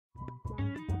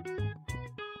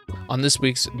On this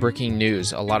week's Bricking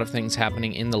News, a lot of things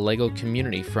happening in the LEGO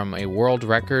community, from a world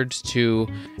record to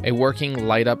a working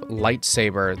light-up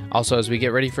lightsaber. Also, as we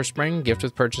get ready for spring, gift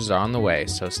with purchases are on the way,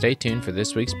 so stay tuned for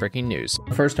this week's Bricking News.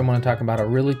 First, I want to talk about a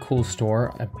really cool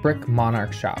store, a Brick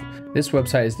Monarch shop. This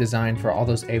website is designed for all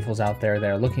those AFOLs out there that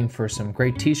are looking for some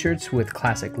great t-shirts with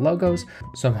classic logos,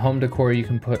 some home decor you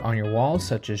can put on your walls,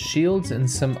 such as shields,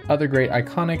 and some other great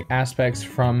iconic aspects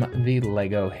from the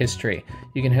LEGO history.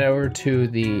 You can head over to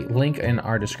the link in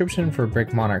our description for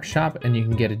Brick Monarch shop, and you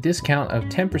can get a discount of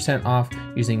 10% off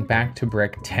using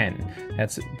backtobrick10.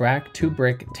 That's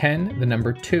backtobrick10, the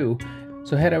number 2.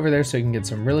 So head over there so you can get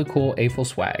some really cool AFOL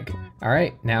swag. All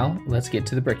right, now let's get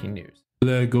to the Bricking News.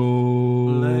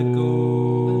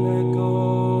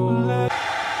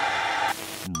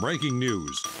 Breaking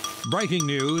news. Breaking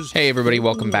news. Hey everybody,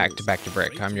 welcome back to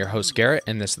Brick. I'm your host Garrett,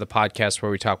 and this is the podcast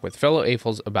where we talk with fellow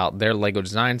AFOLs about their LEGO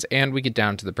designs, and we get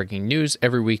down to the breaking news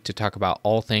every week to talk about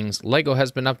all things LEGO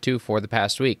has been up to for the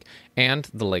past week, and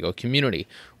the LEGO community,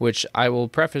 which I will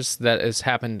preface that has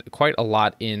happened quite a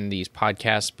lot in these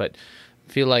podcasts, but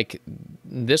I feel like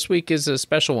this week is a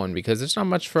special one because there's not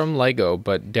much from LEGO,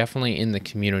 but definitely in the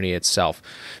community itself.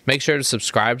 Make sure to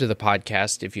subscribe to the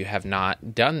podcast if you have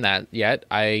not done that yet.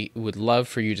 I would love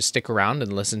for you to stick around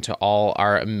and listen to all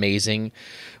our amazing,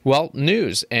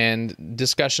 news and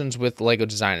discussions with LEGO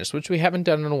designers, which we haven't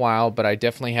done in a while, but I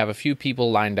definitely have a few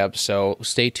people lined up, so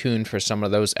stay tuned for some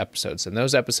of those episodes. And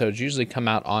those episodes usually come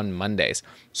out on Mondays,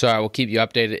 so I will keep you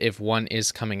updated if one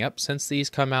is coming up, since these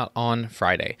come out on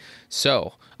Friday.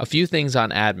 So, a few things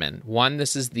on admin. One,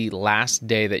 this is the last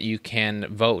day that you can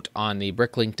vote on the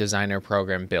Bricklink Designer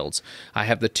Program builds. I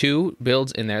have the 2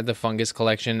 builds in there, the Fungus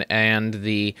Collection and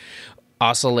the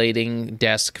Oscillating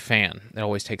Desk Fan. It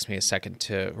always takes me a second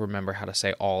to remember how to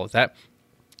say all of that.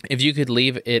 If you could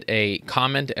leave it a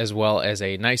comment as well as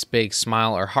a nice big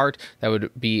smile or heart, that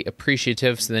would be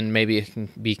appreciative. So then maybe it can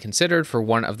be considered for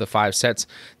one of the 5 sets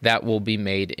that will be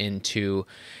made into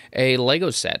a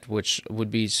LEGO set, which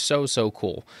would be so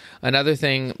cool. Another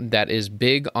thing that is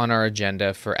big on our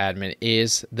agenda for admin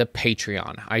is the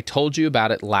Patreon. I told you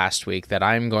about it last week that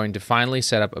I'm going to finally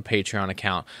set up a Patreon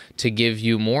account to give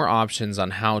you more options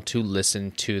on how to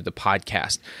listen to the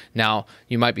podcast. Now,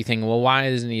 you might be thinking, well, why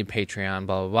doesn't he need a Patreon,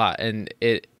 blah, blah, blah. And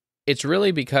it's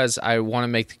really because I want to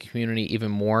make the community even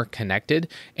more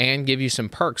connected and give you some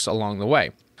perks along the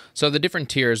way. So the different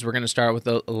tiers, we're going to start with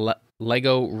the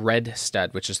LEGO Red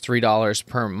Stud, which is $3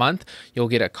 per month. You'll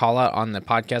get a call out on the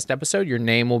podcast episode. Your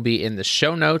name will be in the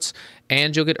show notes,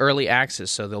 and you'll get early access,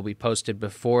 so they'll be posted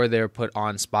before they're put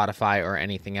on Spotify or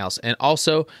anything else. And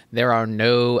also, there are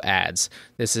no ads.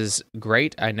 This is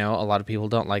great. I know a lot of people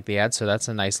don't like the ads, so that's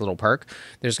a nice little perk.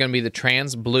 There's going to be the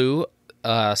Trans Blue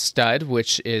stud,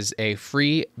 which is a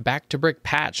free back-to-brick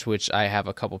patch, which I have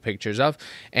a couple pictures of,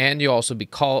 and you'll also be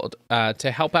called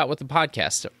to help out with the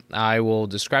podcast. I will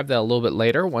describe that a little bit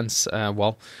later once,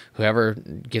 whoever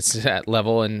gets to that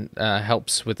level and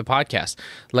helps with the podcast.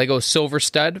 LEGO Silver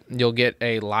Stud, you'll get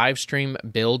a live stream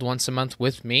build once a month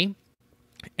with me,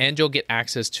 and you'll get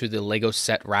access to the LEGO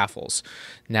set raffles.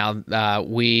 Now,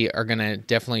 we are going to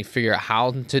definitely figure out how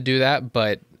to do that,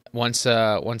 but once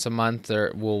a month,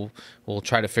 or we'll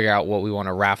try to figure out what we want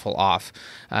to raffle off.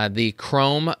 The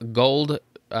Chrome Gold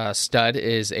stud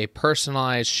is a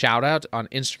personalized shout out on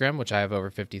Instagram, which I have over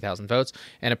 50,000 votes,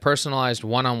 and a personalized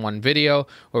one-on-one video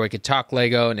where we could talk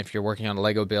LEGO, and if you're working on a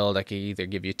LEGO build, I could either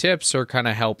give you tips or kind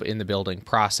of help in the building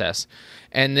process.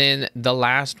 And then the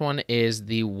last one is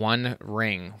the One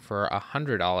Ring for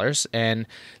 $100, and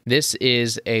this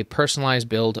is a personalized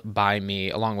build by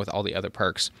me along with all the other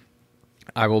perks.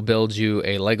 I will build you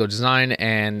a LEGO design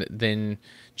and then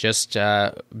just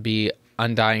be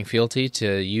undying fealty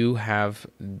to you have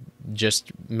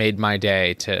just made my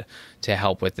day to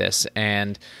help with this.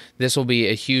 And this will be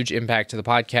a huge impact to the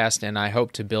podcast, and I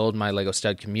hope to build my LEGO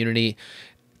Stud community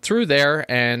through there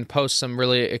and post some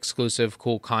really exclusive,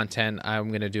 cool content. I'm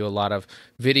going to do a lot of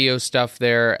video stuff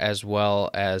there, as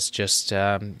well as just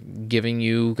giving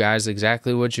you guys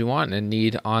exactly what you want and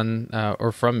need on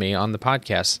or from me on the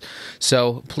podcast.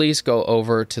 So please go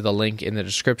over to the link in the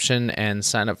description and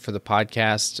sign up for the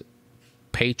podcast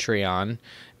Patreon,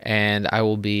 and I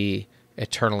will be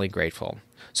eternally grateful.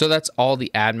 So that's all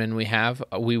the admin we have.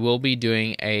 We will be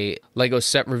doing a LEGO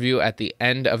set review at the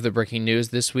end of the Breaking News.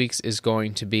 This week's is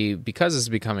going to be, because it's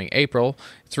becoming April,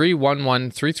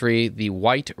 31133, the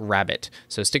White Rabbit.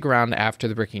 So stick around after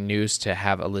the Breaking News to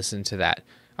have a listen to that.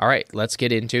 All right, let's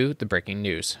get into the Breaking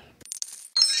News.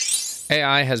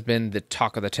 AI has been the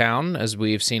talk of the town, as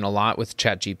we've seen a lot with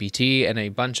ChatGPT and a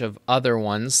bunch of other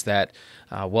ones that,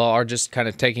 are just kind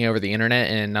of taking over the internet,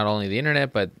 and not only the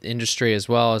internet, but industry as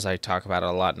well. As I talk about it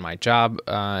a lot in my job,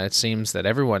 it seems that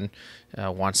everyone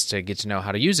wants to get to know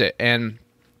how to use it. And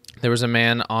there was a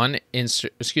man on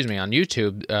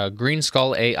YouTube, Green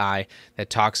Skull AI, that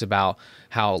talks about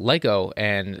how Lego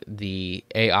and the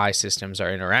AI systems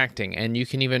are interacting, and you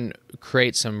can even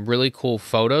create some really cool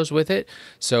photos with it.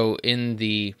 So in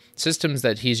the systems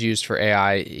that he's used for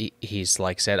AI, he's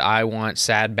like said, I want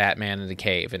sad Batman in the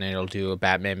cave, and it'll do a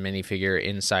Batman minifigure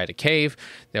inside a cave.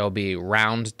 There'll be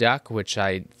round duck, which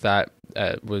I thought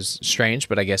was strange,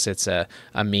 but I guess it's a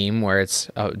meme where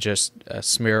it's just a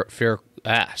spherical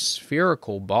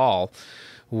ball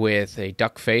with a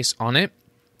duck face on it,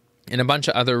 and a bunch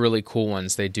of other really cool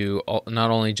ones. They do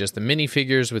not only just the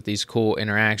minifigures with these cool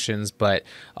interactions, but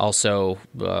also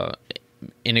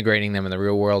integrating them in the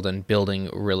real world and building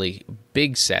really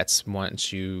big sets.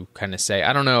 Once you kind of say,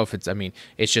 I don't know if it's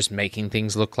just making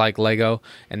things look like Lego,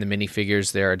 and the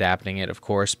minifigures, they're adapting it, of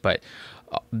course, but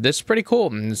this is pretty cool.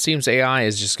 And it seems AI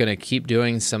is just going to keep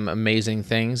doing some amazing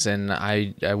things, and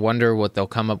I wonder what they'll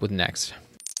come up with next.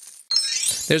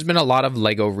 There's been a lot of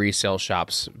Lego resale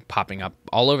shops popping up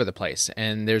all over the place,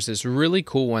 and there's this really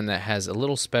cool one that has a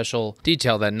little special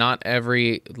detail that not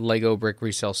every Lego brick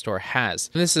resale store has.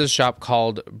 And this is a shop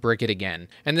called Brick It Again,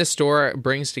 and this store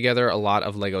brings together a lot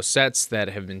of Lego sets that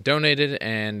have been donated,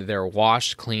 and they're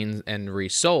washed, cleaned, and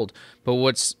resold. But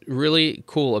what's really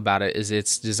cool about it is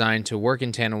it's designed to work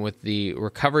in tandem with the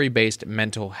recovery-based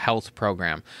mental health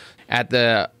program. At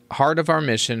the heart of our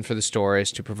mission for the store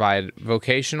is to provide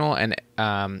vocational and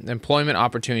employment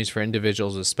opportunities for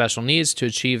individuals with special needs to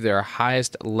achieve their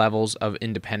highest levels of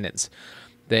independence.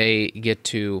 They get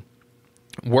to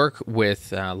work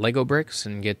with Lego bricks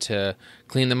and get to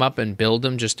clean them up and build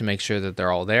them just to make sure that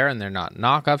they're all there and they're not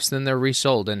knockoffs, then they're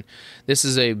resold. And this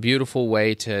is a beautiful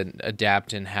way to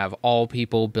adapt and have all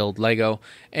people build Lego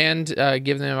and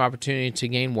give them an opportunity to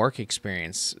gain work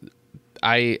experience.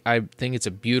 I think it's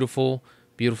a beautiful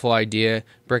idea.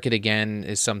 Brick It Again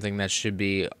is something that should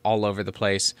be all over the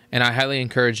place, and I highly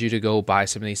encourage you to go buy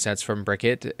some of these sets from Brick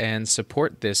It and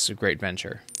support this great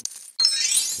venture.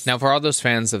 Now, for all those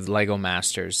fans of Lego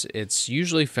Masters, it's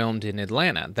usually filmed in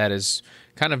Atlanta. That has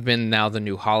kind of been now the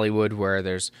new Hollywood, where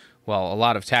there's a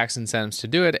lot of tax incentives to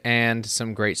do it and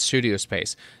some great studio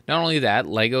space. Not only that,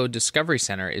 Lego Discovery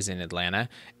Center is in Atlanta,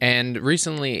 and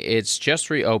recently it's just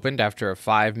reopened after a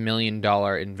 $5 million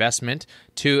investment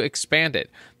to expand it.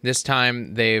 This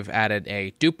time they've added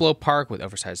a Duplo park with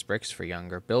oversized bricks for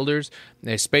younger builders,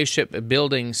 a spaceship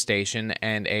building station,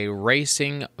 and a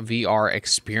racing VR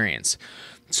experience.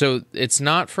 So it's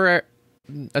not for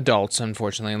adults,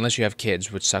 unfortunately, unless you have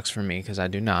kids, which sucks for me because I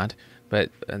do not. But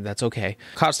that's okay.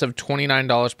 Cost of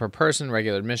 $29 per person,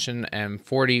 regular admission, and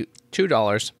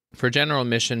 $42 for general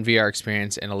admission, VR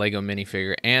experience, and a Lego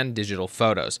minifigure and digital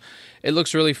photos. It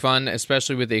looks really fun,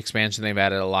 especially with the expansion. They've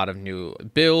added a lot of new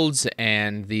builds,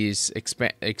 and these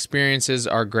experiences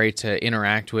are great to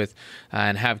interact with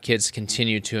and have kids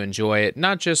continue to enjoy it.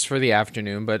 Not just for the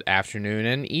afternoon, but afternoon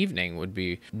and evening would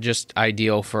be just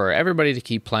ideal for everybody to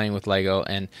keep playing with Lego.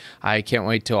 And I can't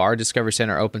wait till our Discovery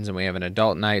Center opens and we have an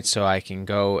adult night so I can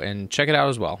go and check it out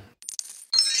as well.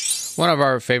 One of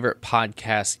our favorite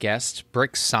podcast guests,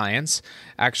 Brick Science,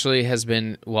 actually has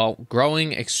been,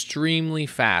 growing extremely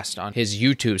fast on his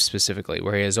YouTube specifically,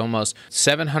 where he has almost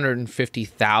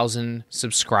 750,000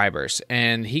 subscribers.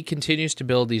 And he continues to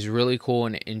build these really cool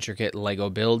and intricate Lego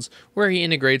builds where he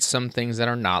integrates some things that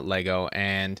are not Lego.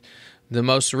 And the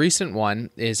most recent one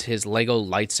is his Lego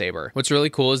lightsaber. What's really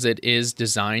cool is it is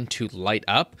designed to light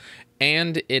up,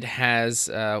 and it has,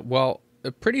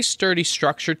 a pretty sturdy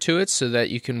structure to it so that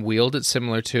you can wield it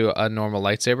similar to a normal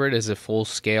lightsaber. It is a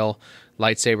full-scale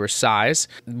lightsaber size.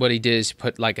 What he did is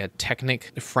put like a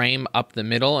Technic frame up the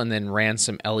middle and then ran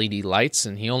some LED lights,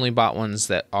 and he only bought ones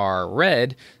that are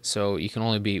red, so you can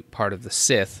only be part of the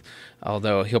Sith,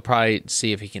 although he'll probably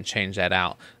see if he can change that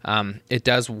out. It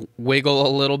does wiggle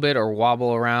a little bit or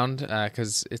wobble around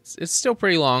because it's still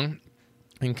pretty long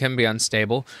and can be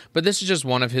unstable, but this is just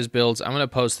one of his builds. I'm going to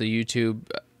post the YouTube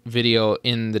video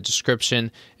in the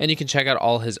description, and you can check out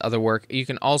all his other work. You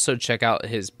can also check out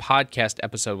his podcast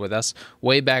episode with us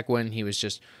way back when he was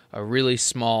just a really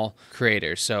small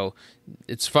creator. So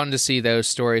it's fun to see those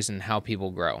stories and how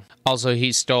people grow. Also,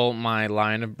 he stole my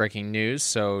line of breaking news,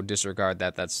 so disregard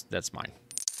that. That's mine.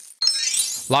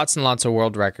 Lots and lots of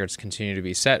world records continue to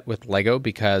be set with Lego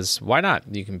because why not?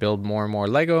 You can build more and more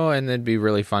Lego and it'd be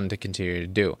really fun to continue to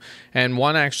do. And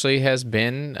one actually has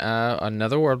been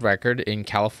another world record in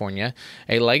California.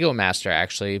 A Lego master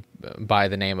actually by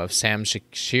the name of Sam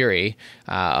Shikshiri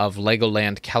of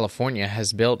Legoland, California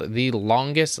has built the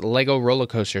longest Lego roller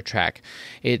coaster track.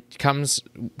 It comes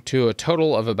to a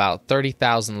total of about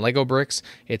 30,000 Lego bricks.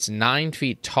 It's 9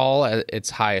 feet tall at its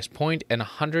highest point and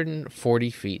 140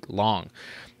 feet long.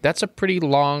 That's a pretty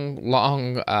long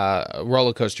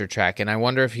roller coaster track, and I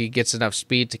wonder if he gets enough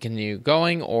speed to continue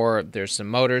going, or there's some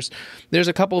motors. There's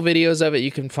a couple videos of it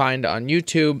you can find on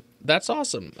YouTube. That's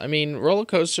awesome. I mean, roller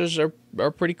coasters are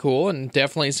pretty cool, and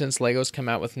definitely since Lego's come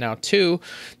out with now 2,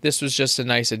 this was just a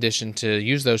nice addition to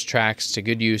use those tracks to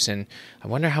good use, and I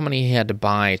wonder how many he had to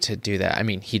buy to do that. I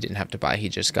mean, he didn't have to buy, he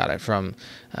just got it from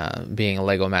being a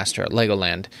Lego master at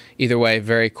Legoland. Either way,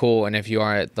 very cool, and if you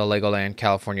are at the Legoland,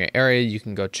 California area, you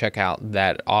can go check out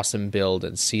that awesome build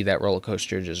and see that roller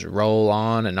coaster just roll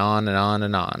on and on and on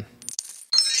and on.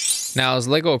 Now, as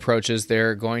LEGO approaches,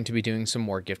 they're going to be doing some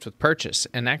more gift with purchase.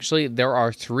 And actually, there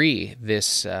are 3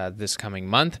 this coming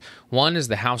month. One is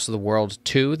the House of the World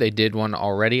 2. They did one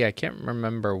already. I can't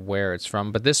remember where it's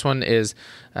from, but this one is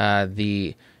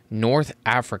the North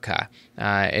Africa.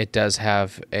 It does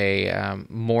have a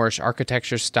Moorish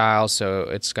architecture style, so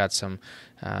it's got some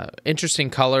interesting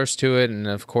colors to it, and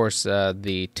of course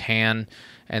the tan,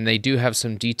 and they do have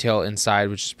some detail inside,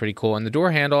 which is pretty cool. And the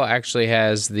door handle actually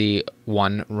has the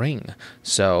One Ring,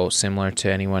 so similar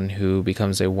to anyone who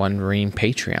becomes a One Ring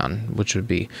Patreon, which would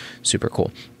be super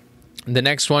cool. The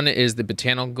next one is the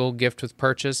botanical gift with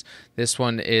purchase. This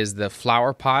one is the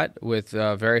flower pot with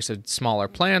various smaller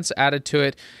plants added to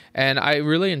it, and I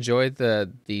really enjoyed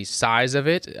the size of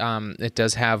it. It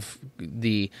does have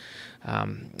the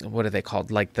what are they called?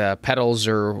 Like the petals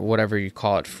or whatever you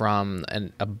call it from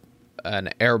an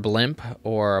air blimp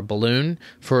or a balloon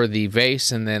for the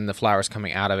vase, and then the flowers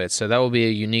coming out of it. So that will be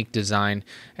a unique design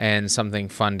and something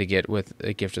fun to get with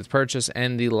a gift with purchase.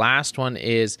 And the last one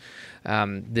is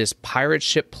this pirate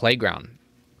ship playground.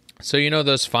 So you know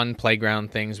those fun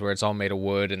playground things where it's all made of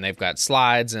wood and they've got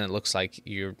slides and it looks like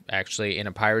you're actually in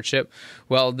a pirate ship?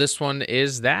 Well, this one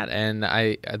is that, and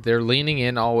they're leaning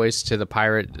in always to the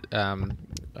pirate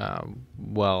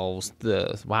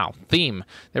theme.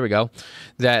 There we go.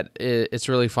 That it's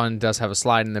really fun. It does have a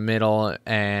slide in the middle,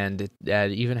 and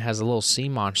it even has a little sea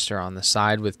monster on the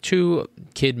side with 2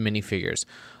 kid minifigures.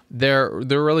 They're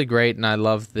really great, and I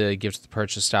love the gift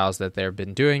purchase styles that they've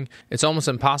been doing. It's almost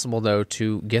impossible, though,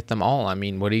 to get them all. I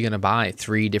mean, what are you going to buy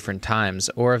 3 different times?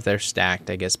 Or if they're stacked,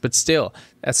 I guess. But still,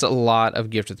 that's a lot of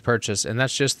gift with purchase, and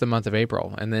that's just the month of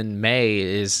April. And then May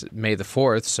is May the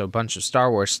 4th, so a bunch of Star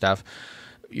Wars stuff.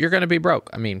 You're going to be broke.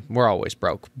 I mean, we're always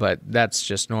broke, but that's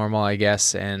just normal, I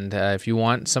guess. And if you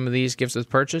want some of these gifts with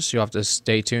purchase, you'll have to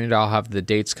stay tuned. I'll have the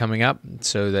dates coming up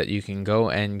so that you can go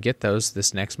and get those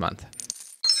this next month.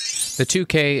 The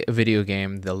 2K video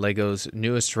game, the LEGO's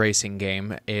newest racing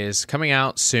game, is coming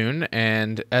out soon,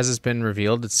 and as has been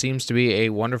revealed, it seems to be a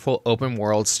wonderful open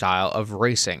world style of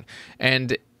racing.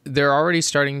 And they're already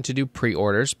starting to do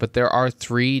pre-orders, but there are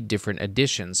 3 different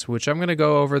editions, which I'm going to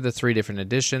go over the 3 different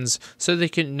editions so they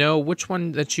can know which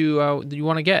one that you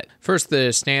want to get. First,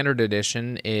 the standard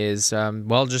edition is,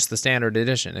 just the standard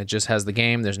edition. It just has the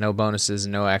game. There's no bonuses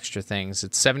and no extra things.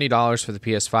 It's $70 for the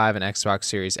PS5 and Xbox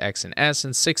Series X and S,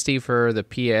 and $60 for the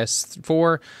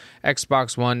PS4,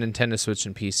 Xbox One, Nintendo Switch,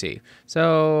 and PC.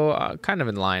 So kind of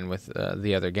in line with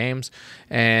the other games,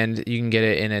 and you can get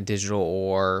it in a digital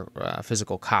or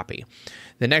physical copy.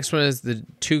 The next one is the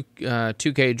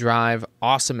 2K Drive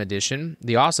Awesome Edition.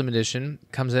 The Awesome Edition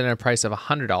comes in at a price of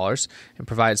 $100 and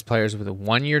provides players with a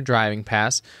 1-year driving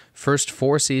pass, first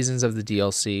 4 seasons of the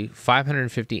DLC,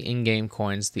 550 in-game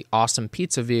coins, the Awesome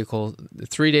Pizza Vehicle,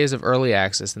 3 days of early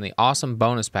access, and the Awesome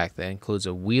Bonus Pack that includes a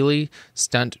wheelie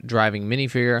stunt driving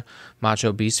minifigure,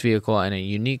 Macho Beast vehicle, and a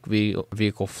unique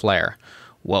vehicle flare.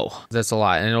 Whoa, that's a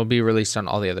lot, and it'll be released on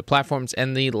all the other platforms.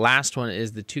 And the last one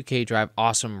is the 2K Drive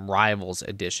Awesome Rivals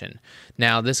Edition.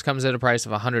 Now, this comes at a price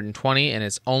of $120, and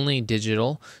it's only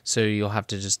digital, so you'll have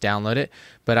to just download it.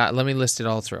 But let me list it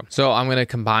all through. So I'm going to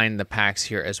combine the packs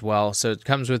here as well. So it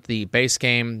comes with the base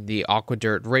game, the Aqua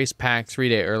Dirt Race Pack,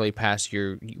 3-day early pass,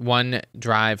 your 1-year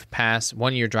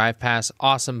drive pass,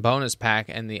 Awesome Bonus Pack,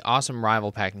 and the Awesome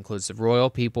Rival Pack includes the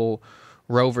Royal People,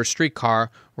 Rover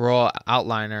Streetcar, Royal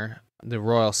Outliner, the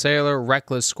Royal Sailor,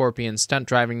 Reckless Scorpion Stunt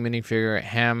Driving Minifigure,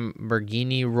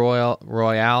 Lamborghini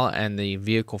Royale, and the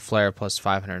Vehicle Flare plus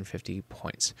 550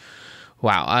 points.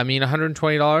 Wow, I mean,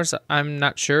 $120, I'm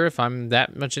not sure if I'm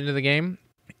that much into the game.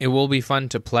 It will be fun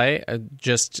to play.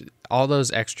 Just all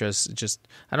those extras,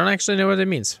 I don't actually know what it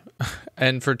means.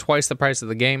 And for twice the price of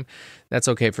the game, that's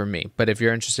okay for me. But if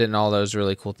you're interested in all those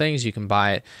really cool things, you can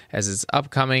buy it as it's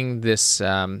upcoming. This,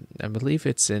 I believe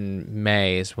it's in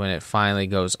May is when it finally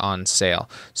goes on sale.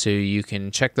 So you can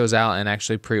check those out and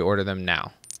actually pre-order them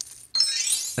now.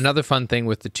 Another fun thing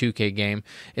with the 2K game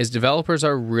is developers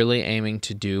are really aiming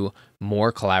to do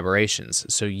more collaborations,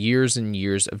 so years and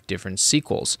years of different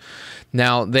sequels.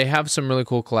 Now, they have some really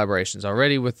cool collaborations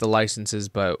already with the licenses,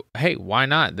 but hey, why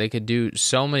not? They could do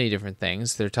so many different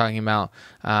things. They're talking about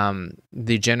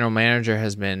the general manager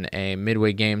has been a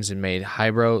Midway Games and made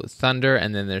Hybro Thunder,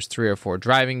 and then there's 3 or 4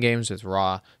 driving games with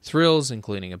Raw Thrills,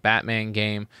 including a Batman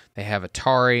game. They have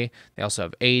Atari. They also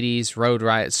have 80s, Road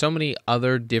Riot, so many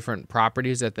other different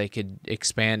properties that they could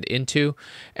expand into,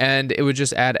 and it would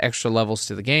just add extra levels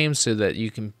to the game so that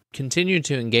you can continue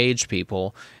to engage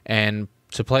people and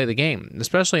to play the game,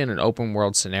 especially in an open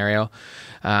world scenario.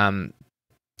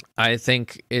 I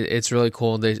think it's really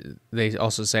cool. They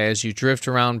also say as you drift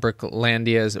around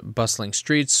Bricklandia's bustling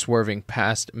streets, swerving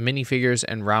past minifigures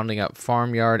and rounding up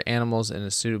farmyard animals in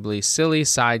a suitably silly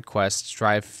side quest,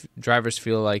 drives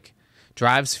feel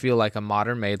like a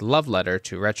modern-made love letter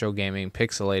to retro gaming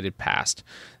pixelated past.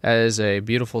 That is a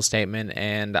beautiful statement,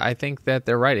 and I think that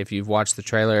they're right. If you've watched the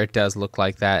trailer, it does look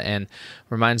like that, and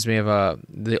reminds me of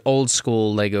the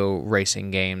old-school Lego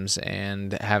racing games,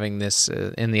 and having this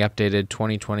in the updated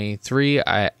 2023,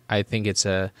 I think it's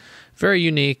a very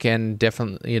unique and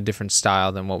definitely a different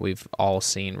style than what we've all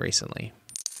seen recently.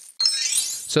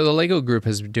 So the Lego group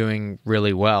has been doing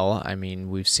really well. I mean,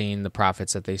 we've seen the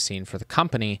profits that they've seen for the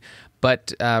company,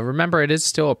 but remember, it is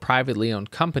still a privately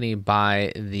owned company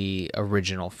by the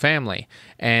original family,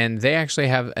 and they actually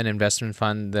have an investment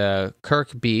fund, the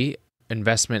Kirkby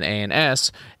Investment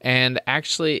A&S, and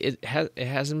actually it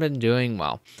hasn't been doing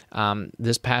well.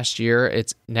 This past year,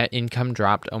 its net income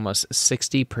dropped almost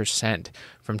 60%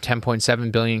 from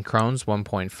 10.7 billion krones,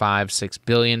 1.56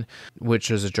 billion,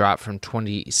 which was a drop from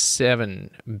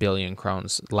 27 billion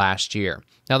krones last year.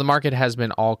 Now, the market has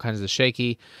been all kinds of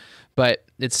shaky, but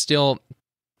it's still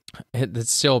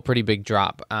a pretty big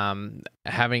drop.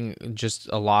 Having just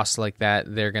a loss like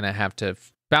that, they're going to have to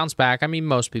bounce back. I mean,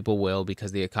 most people will,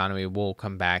 because the economy will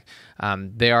come back.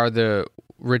 They are the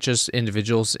richest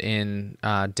individuals in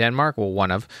Denmark, well, one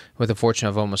of, with a fortune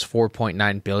of almost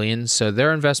 4.9 billion. So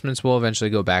their investments will eventually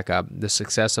go back up. The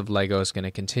success of Lego is going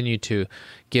to continue to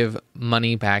give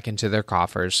money back into their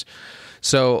coffers.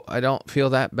 So I don't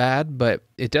feel that bad, but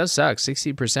it does suck.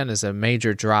 60% is a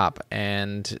major drop,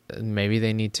 and maybe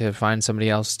they need to find somebody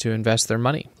else to invest their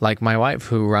money, like my wife,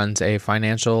 who runs a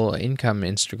financial income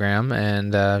Instagram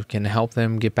and can help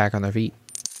them get back on their feet.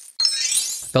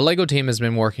 The Lego team has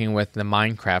been working with the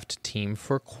Minecraft team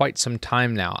for quite some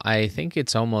time now. I think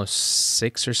it's almost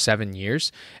 6 or 7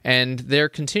 years, and they're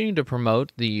continuing to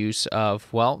promote the use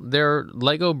of, well, their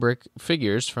Lego brick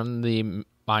figures from the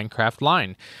Minecraft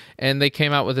line. And they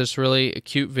came out with this really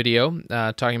cute video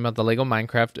talking about the Lego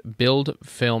Minecraft Build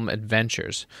Film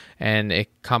Adventures, and it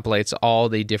compilates all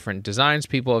the different designs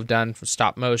people have done for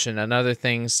stop motion and other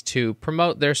things to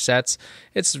promote their sets.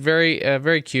 It's very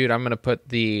very cute. I'm going to put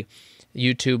the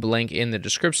YouTube link in the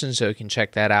description so you can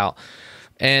check that out.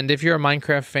 And if you're a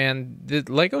Minecraft fan, the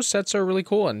Lego sets are really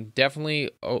cool, and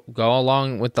definitely go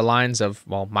along with the lines of,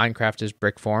 well, Minecraft is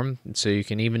brick form, so you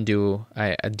can even do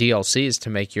a DLCs to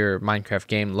make your Minecraft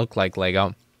game look like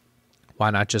Lego. Why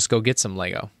not just go get some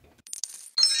Lego?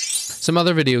 Some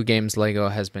other video games Lego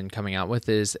has been coming out with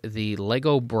is the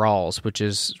Lego Brawls, which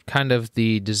is kind of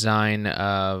the design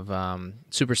of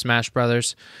Super Smash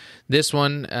Brothers. This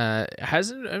one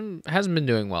hasn't been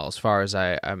doing well as far as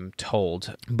I'm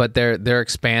told, but they're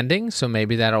expanding, so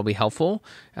maybe that'll be helpful.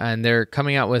 And they're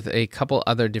coming out with a couple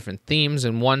other different themes,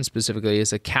 and one specifically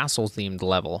is a castle-themed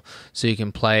level, so you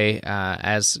can play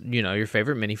as your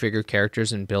favorite minifigure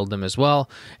characters and build them as well,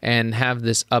 and have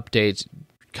this update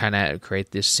kind of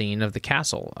create this scene of the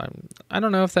castle. I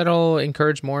don't know if that'll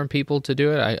encourage more people to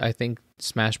do it. I think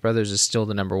Smash Brothers is still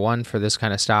the number one for this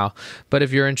kind of style, but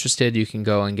if you're interested, you can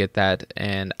go and get that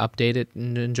and update it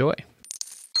and enjoy.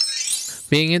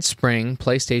 Being it's spring,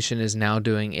 PlayStation is now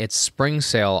doing its spring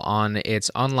sale on its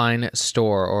online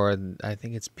store, or I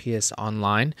think it's PS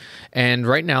Online. And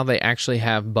right now they actually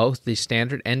have both the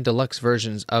standard and deluxe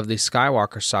versions of the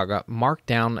Skywalker Saga marked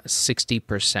down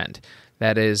 60%.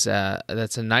 That's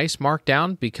a nice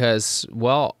markdown because,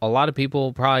 well, a lot of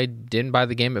people probably didn't buy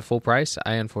the game at full price.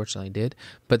 I unfortunately did,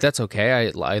 but that's okay.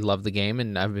 I love the game,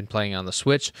 and I've been playing on the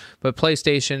Switch. But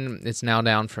PlayStation, it's now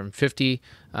down from $50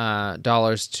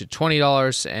 to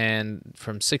 $20, and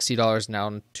from $60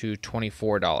 now to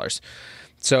 $24.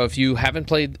 So if you haven't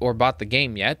played or bought the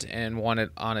game yet and want it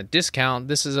on a discount,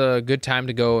 this is a good time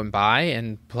to go and buy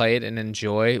and play it and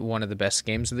enjoy one of the best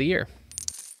games of the year.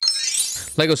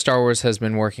 Lego Star Wars has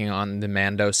been working on the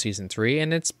Mando Season 3,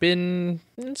 and it's been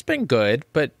good,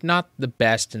 but not the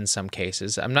best in some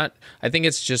cases. I think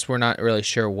it's just we're not really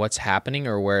sure what's happening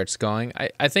or where it's going.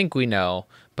 I think we know,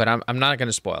 but I'm not going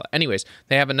to spoil it. Anyways,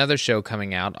 they have another show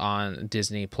coming out on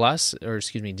Disney Plus,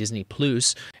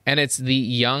 and it's the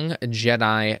Young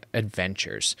Jedi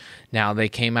Adventures. Now, they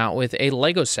came out with a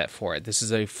Lego set for it. This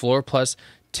is a Floor Plus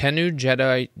Tennu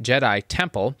Jedi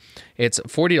Temple. It's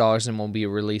 $40 and will be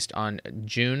released on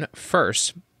June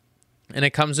 1st. And it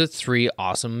comes with 3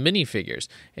 awesome minifigures: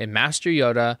 a Master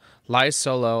Yoda, Lai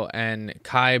Solo, and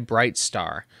Kai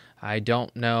Brightstar. I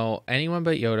don't know anyone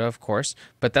but Yoda, of course,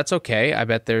 but that's okay. I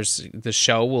bet the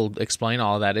show will explain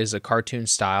all of that. It is a cartoon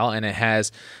style, and it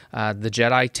has the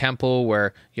Jedi Temple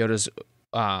where Yoda's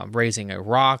raising a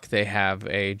rock. They have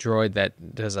a droid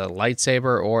that does a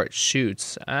lightsaber, or it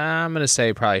shoots. I'm going to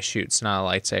say probably shoots, not a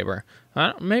lightsaber.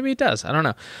 Maybe it does. I don't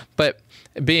know. But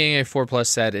being a 4+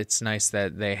 set, it's nice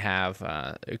that they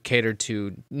have catered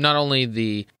to not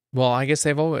only I guess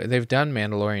they've done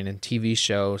Mandalorian and TV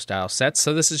show style sets,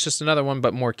 so this is just another one,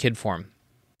 but more kid form.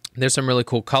 There's some really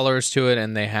cool colors to it,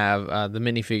 and they have the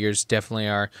minifigures definitely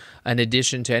are an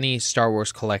addition to any Star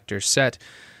Wars collector set.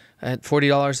 At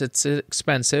 $40, it's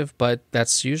expensive, but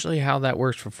that's usually how that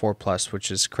works for 4+, which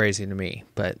is crazy to me.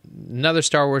 But another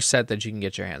Star Wars set that you can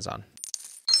get your hands on.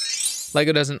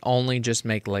 Lego doesn't only just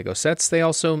make Lego sets, they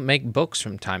also make books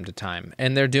from time to time.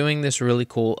 And they're doing this really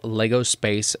cool Lego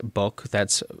Space book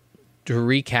that's to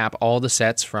recap all the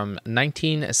sets from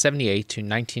 1978 to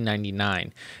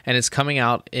 1999. And it's coming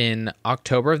out in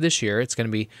October of this year. It's going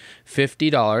to be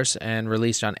 $50 and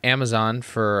released on Amazon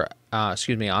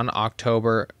on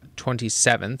October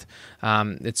 27th.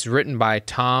 It's written by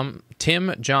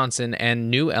Tim Johnson and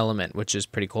New Element, which is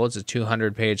pretty cool. It's a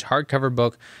 200-page hardcover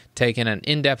book taking an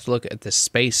in-depth look at the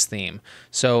space theme.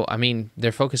 So, I mean,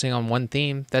 they're focusing on one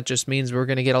theme. That just means we're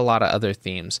going to get a lot of other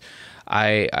themes.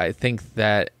 I think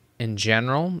that in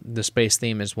general, the space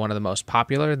theme is one of the most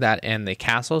popular, that and the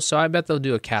castle, so I bet they'll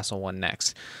do a castle one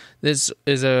next. This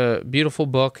is a beautiful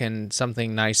book and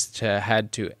something nice to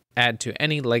add to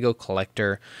any Lego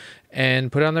collector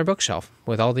and put it on their bookshelf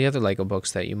with all the other Lego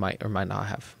books that you might or might not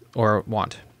have or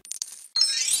want.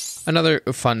 Another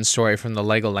fun story from the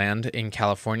Legoland in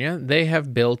California. They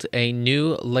have built a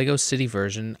new Lego City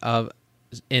version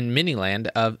in Miniland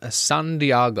of San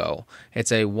Diego.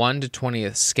 It's a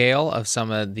 1/20th scale of some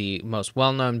of the most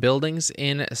well-known buildings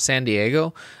in San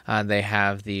Diego. They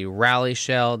have the Rally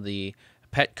Shell, the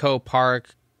Petco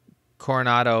Park,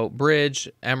 Coronado Bridge,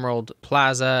 Emerald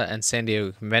Plaza, and San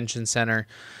Diego Convention Center.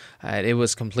 It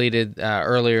was completed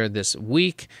earlier this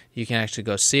week. You can actually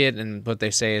go see it, and what they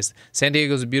say is San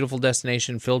Diego is a beautiful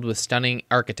destination filled with stunning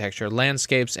architecture,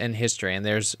 landscapes, and history, and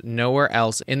there's nowhere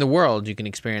else in the world you can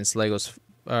experience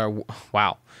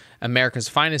America's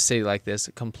finest city like this,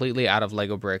 completely out of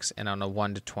Lego bricks and on a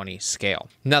 1/20 scale.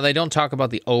 Now, they don't talk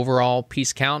about the overall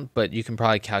piece count, but you can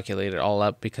probably calculate it all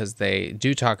up because they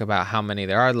do talk about how many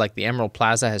there are. Like the Emerald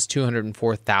Plaza has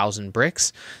 204,000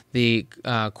 bricks. The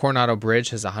Coronado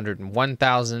Bridge has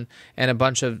 101,000, and a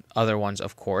bunch of other ones,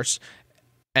 of course.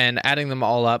 And adding them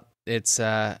all up, it's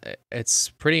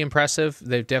pretty impressive.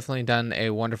 They've definitely done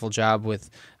a wonderful job with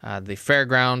the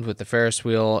fairground, with the Ferris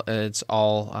wheel. It's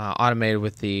all automated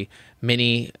with the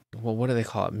what do they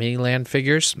call it? Miniland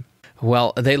figures.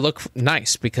 Well, they look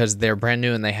nice because they're brand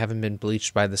new and they haven't been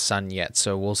bleached by the sun yet.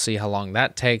 So we'll see how long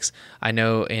that takes. I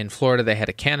know in Florida they had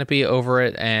a canopy over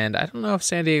it, and I don't know if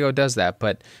San Diego does that,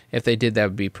 but if they did, that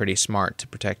would be pretty smart to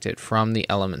protect it from the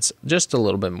elements just a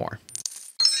little bit more.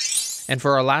 And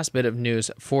for our last bit of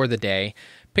news for the day,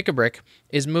 Pick-a-Brick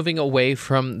is moving away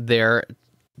from their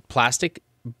plastic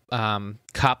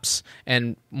cups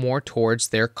and more towards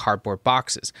their cardboard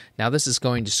boxes. Now, this is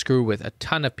going to screw with a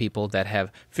ton of people that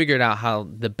have figured out how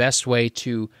the best way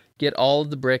to get all of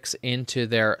the bricks into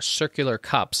their circular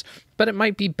cups, but it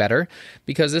might be better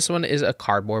because this one is a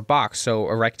cardboard box, so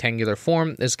a rectangular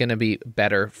form is going to be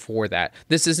better for that.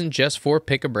 This isn't just for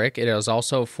Pick-a-Brick, it is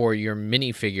also for your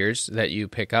minifigures that you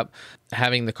pick up.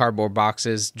 Having the cardboard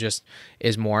boxes just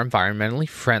is more environmentally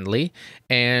friendly,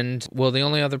 and well, the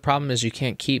only other problem is you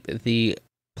can't keep the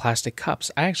plastic cups.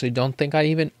 I actually don't think I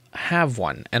even have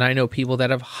one, and I know people that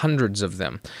have hundreds of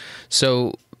them.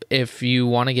 So if you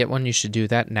want to get one, you should do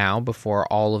that now before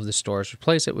all of the stores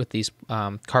replace it with these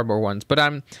cardboard ones. But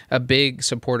I'm a big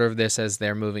supporter of this as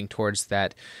they're moving towards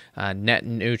that net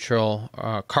neutral,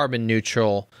 carbon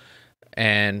neutral,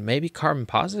 and maybe carbon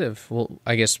positive. Well,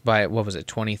 I guess by,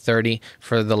 2030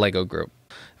 for the Lego group.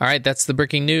 All right, that's the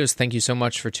Bricking News. Thank you so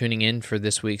much for tuning in for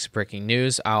this week's Bricking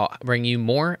News. I'll bring you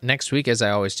more next week, as I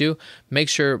always do. Make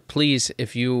sure, please,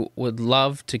 if you would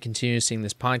love to continue seeing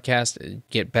this podcast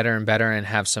get better and better and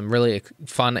have some really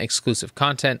fun, exclusive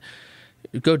content,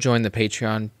 go join the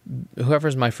Patreon.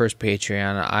 Whoever's my first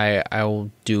Patreon, I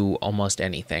will do almost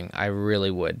anything. I really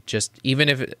would. Just even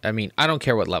if I don't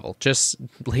care what level. Just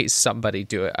please somebody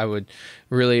do it. I would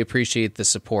really appreciate the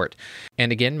support.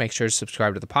 And again, make sure to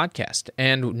subscribe to the podcast.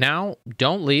 And now,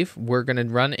 don't leave. We're going to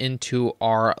run into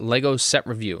our Lego set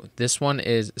review. This one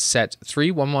is set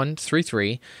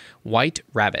 31133 White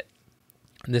Rabbit.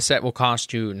 This set will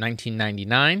cost you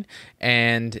 $19.99,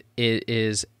 and it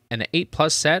is an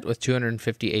 8+ set with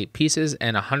 258 pieces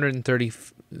and 130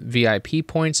 VIP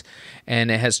points,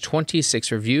 and it has 26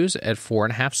 reviews at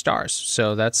 4.5 stars.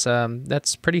 So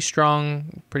that's pretty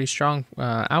strong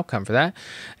outcome for that.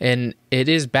 And it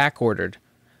is back ordered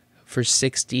for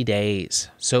 60 days,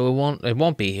 so it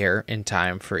won't be here in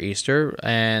time for Easter,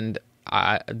 and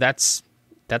that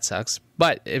sucks.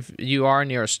 But if you are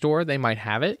near a store, they might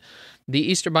have it. The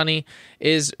Easter Bunny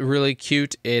is really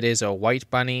cute. It is a white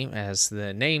bunny, as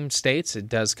the name states. It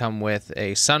does come with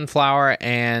a sunflower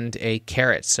and a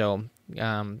carrot. So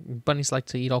bunnies like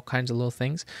to eat all kinds of little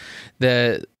things.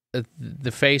 The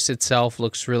face itself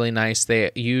looks really nice.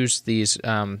 They use these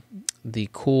the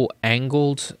cool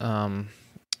angled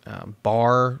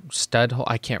bar stud hole.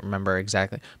 I can't remember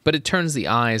exactly, but it turns the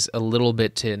eyes a little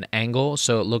bit to an angle,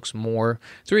 so it looks more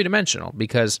three-dimensional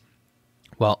because,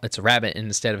 well, it's a rabbit, and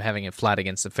instead of having it flat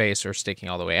against the face or sticking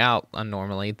all the way out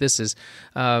normally, this is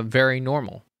very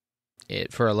normal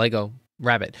for a Lego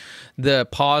rabbit. The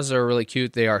paws are really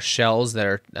cute. They are shells that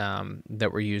are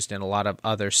that were used in a lot of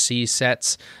other sea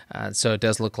sets, so it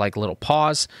does look like little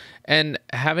paws. And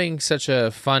having such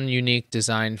a fun, unique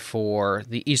design for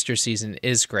the Easter season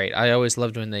is great. I always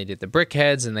loved when they did the brick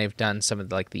heads, and they've done some of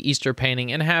the Easter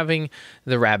painting, and having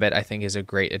the rabbit, I think, is a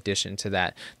great addition to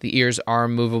that. The ears are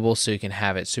movable, so you can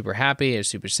have it super happy or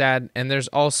super sad. And there's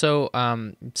also,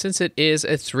 since it is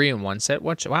a 3-in-1 set,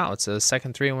 it's a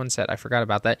second 3-in-1 set. I forgot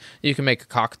about that. You can make a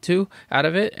cockatoo out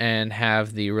of it and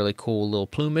have the really cool little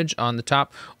plumage on the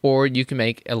top, or you can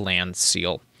make a land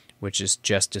seal, which is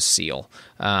just a seal.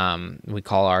 We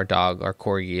call our dog, our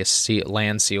corgi, a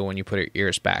land seal when you put her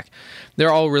ears back.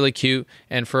 They're all really cute,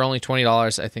 and for only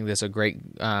 $20, I think that's a great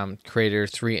Creator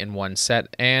 3-in-1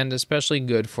 set, and especially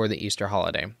good for the Easter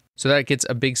holiday. So that gets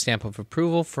a big stamp of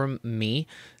approval from me.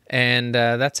 And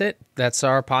that's it. That's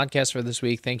our podcast for this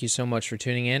week. Thank you so much for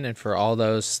tuning in, and for all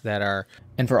those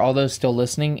still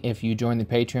listening, if you join the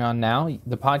Patreon now,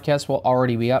 the podcast will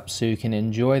already be up, so you can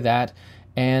enjoy that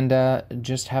and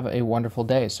just have a wonderful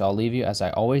day. So I'll leave you, as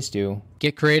I always do.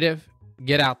 Get creative,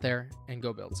 get out there, and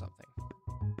go build something.